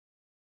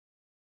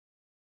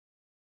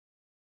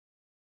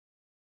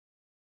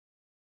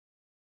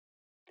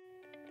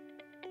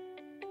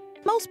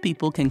Most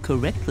people can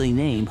correctly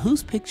name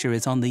whose picture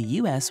is on the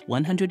U.S.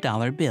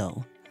 $100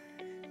 bill: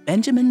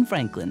 Benjamin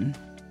Franklin.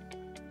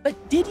 But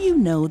did you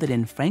know that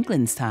in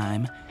Franklin's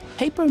time,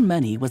 paper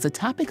money was a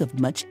topic of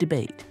much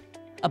debate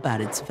about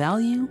its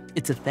value,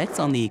 its effects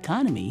on the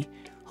economy,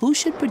 who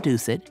should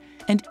produce it,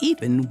 and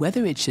even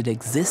whether it should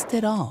exist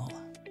at all?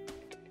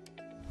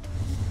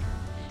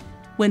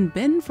 When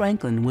Ben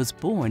Franklin was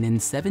born in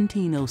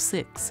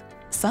 1706,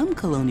 some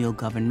colonial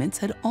governments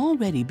had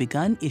already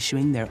begun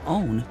issuing their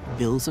own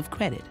bills of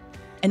credit,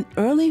 an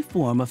early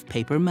form of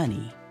paper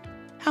money.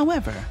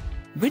 However,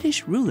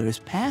 British rulers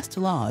passed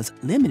laws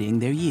limiting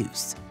their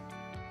use.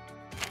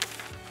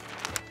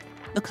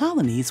 The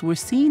colonies were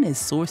seen as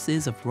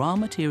sources of raw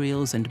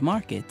materials and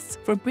markets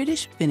for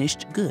British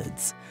finished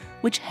goods,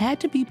 which had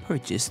to be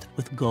purchased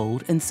with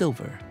gold and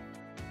silver.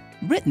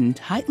 Britain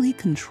tightly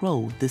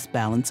controlled this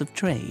balance of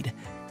trade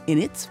in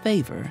its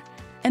favor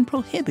and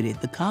prohibited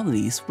the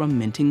colonies from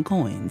minting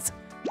coins,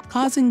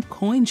 causing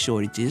coin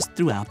shortages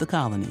throughout the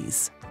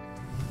colonies.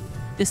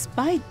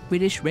 Despite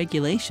British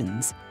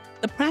regulations,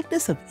 the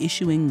practice of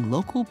issuing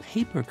local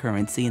paper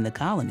currency in the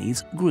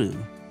colonies grew.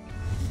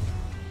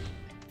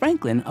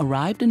 Franklin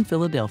arrived in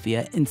Philadelphia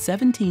in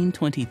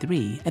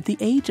 1723 at the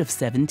age of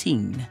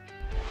 17.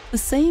 The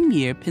same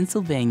year,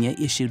 Pennsylvania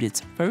issued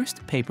its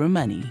first paper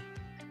money.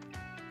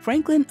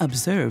 Franklin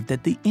observed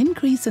that the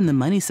increase in the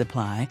money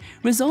supply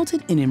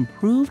resulted in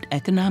improved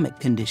economic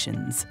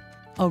conditions,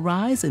 a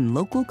rise in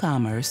local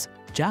commerce,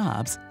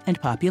 jobs,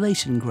 and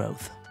population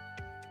growth.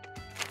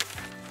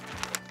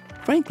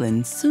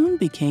 Franklin soon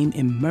became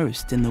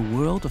immersed in the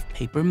world of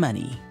paper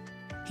money.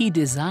 He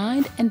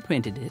designed and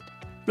printed it,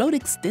 wrote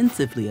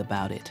extensively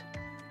about it,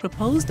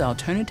 proposed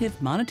alternative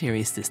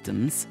monetary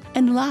systems,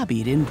 and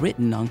lobbied in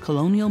Britain on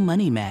colonial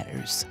money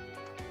matters.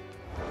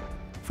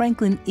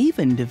 Franklin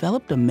even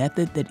developed a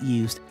method that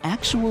used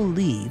actual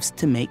leaves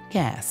to make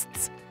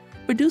casts,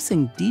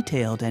 producing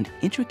detailed and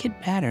intricate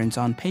patterns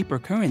on paper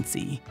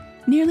currency,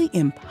 nearly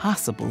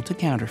impossible to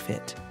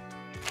counterfeit.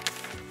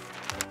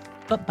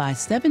 But by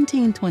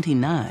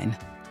 1729,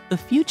 the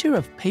future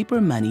of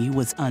paper money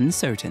was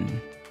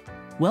uncertain.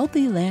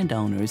 Wealthy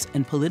landowners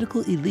and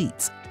political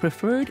elites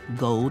preferred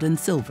gold and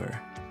silver,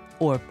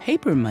 or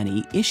paper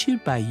money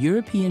issued by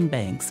European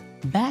banks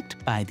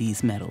backed by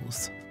these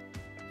metals.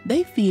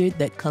 They feared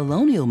that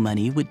colonial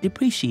money would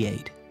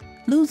depreciate,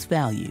 lose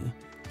value,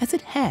 as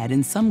it had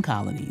in some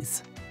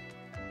colonies.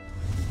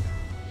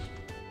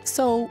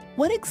 So,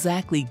 what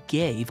exactly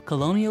gave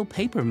colonial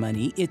paper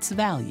money its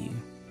value?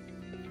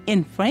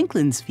 In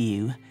Franklin's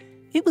view,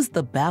 it was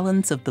the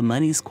balance of the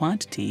money's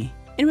quantity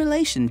in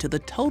relation to the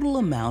total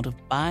amount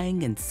of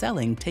buying and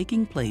selling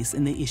taking place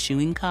in the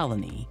issuing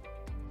colony.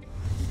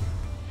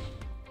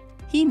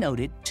 He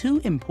noted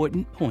two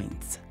important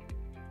points.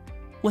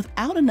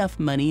 Without enough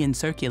money in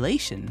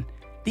circulation,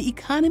 the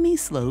economy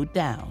slowed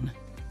down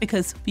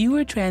because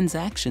fewer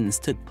transactions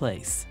took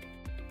place.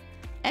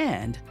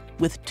 And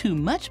with too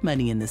much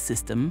money in the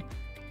system,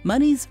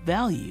 money's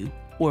value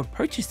or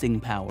purchasing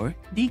power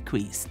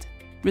decreased,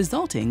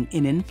 resulting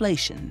in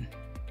inflation,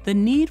 the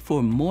need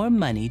for more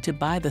money to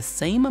buy the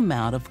same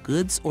amount of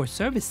goods or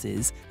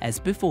services as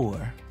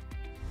before.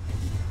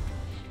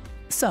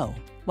 So,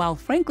 while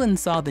Franklin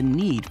saw the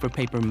need for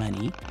paper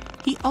money,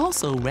 he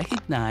also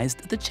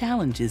recognized the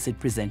challenges it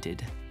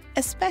presented,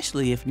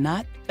 especially if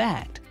not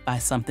backed by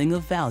something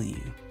of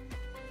value.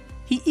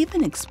 He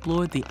even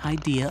explored the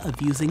idea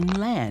of using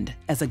land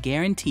as a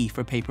guarantee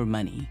for paper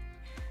money,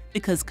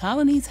 because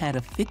colonies had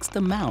a fixed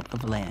amount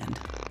of land,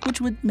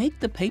 which would make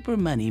the paper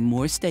money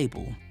more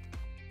stable.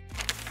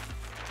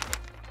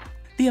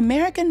 The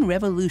American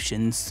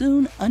Revolution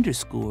soon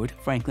underscored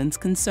Franklin's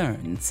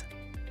concerns.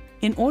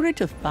 In order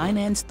to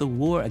finance the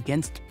war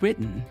against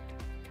Britain,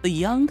 the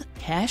young,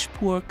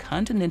 cash-poor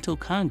Continental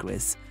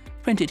Congress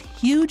printed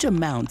huge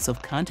amounts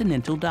of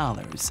Continental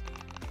dollars,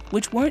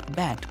 which weren't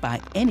backed by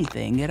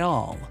anything at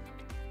all.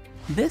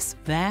 This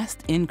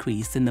vast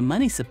increase in the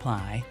money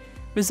supply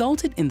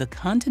resulted in the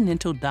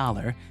Continental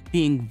dollar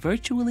being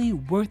virtually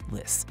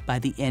worthless by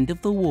the end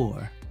of the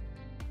war.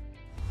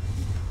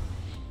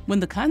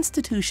 When the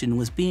Constitution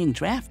was being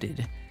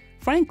drafted,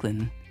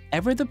 Franklin,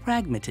 ever the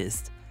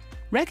pragmatist,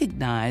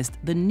 recognized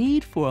the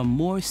need for a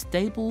more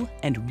stable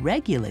and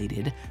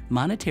regulated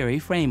monetary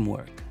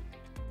framework.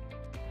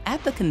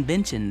 At the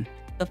convention,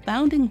 the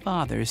Founding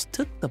Fathers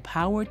took the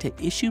power to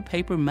issue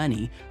paper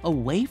money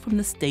away from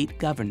the state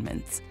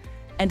governments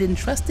and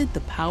entrusted the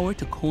power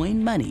to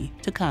coin money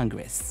to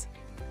Congress.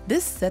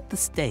 This set the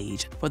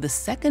stage for the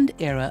second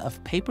era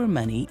of paper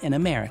money in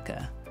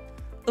America,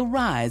 the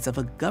rise of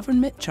a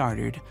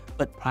government-chartered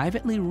but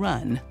privately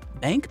run,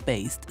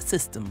 bank-based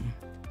system.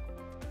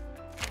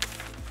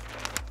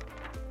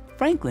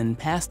 Franklin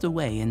passed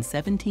away in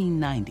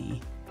 1790,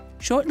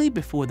 shortly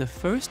before the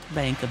first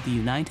Bank of the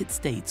United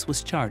States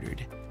was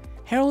chartered,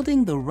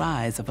 heralding the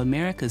rise of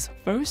America's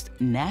first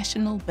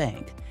national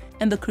bank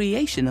and the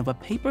creation of a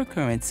paper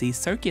currency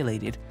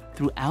circulated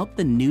throughout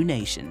the new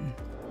nation.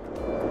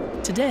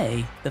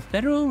 Today, the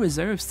Federal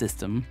Reserve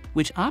System,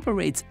 which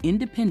operates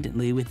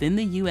independently within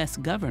the U.S.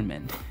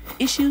 government,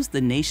 issues the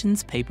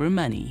nation's paper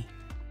money.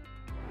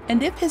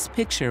 And if his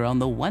picture on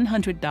the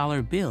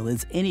 $100 bill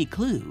is any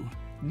clue,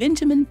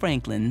 Benjamin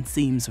Franklin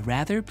seems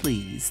rather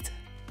pleased.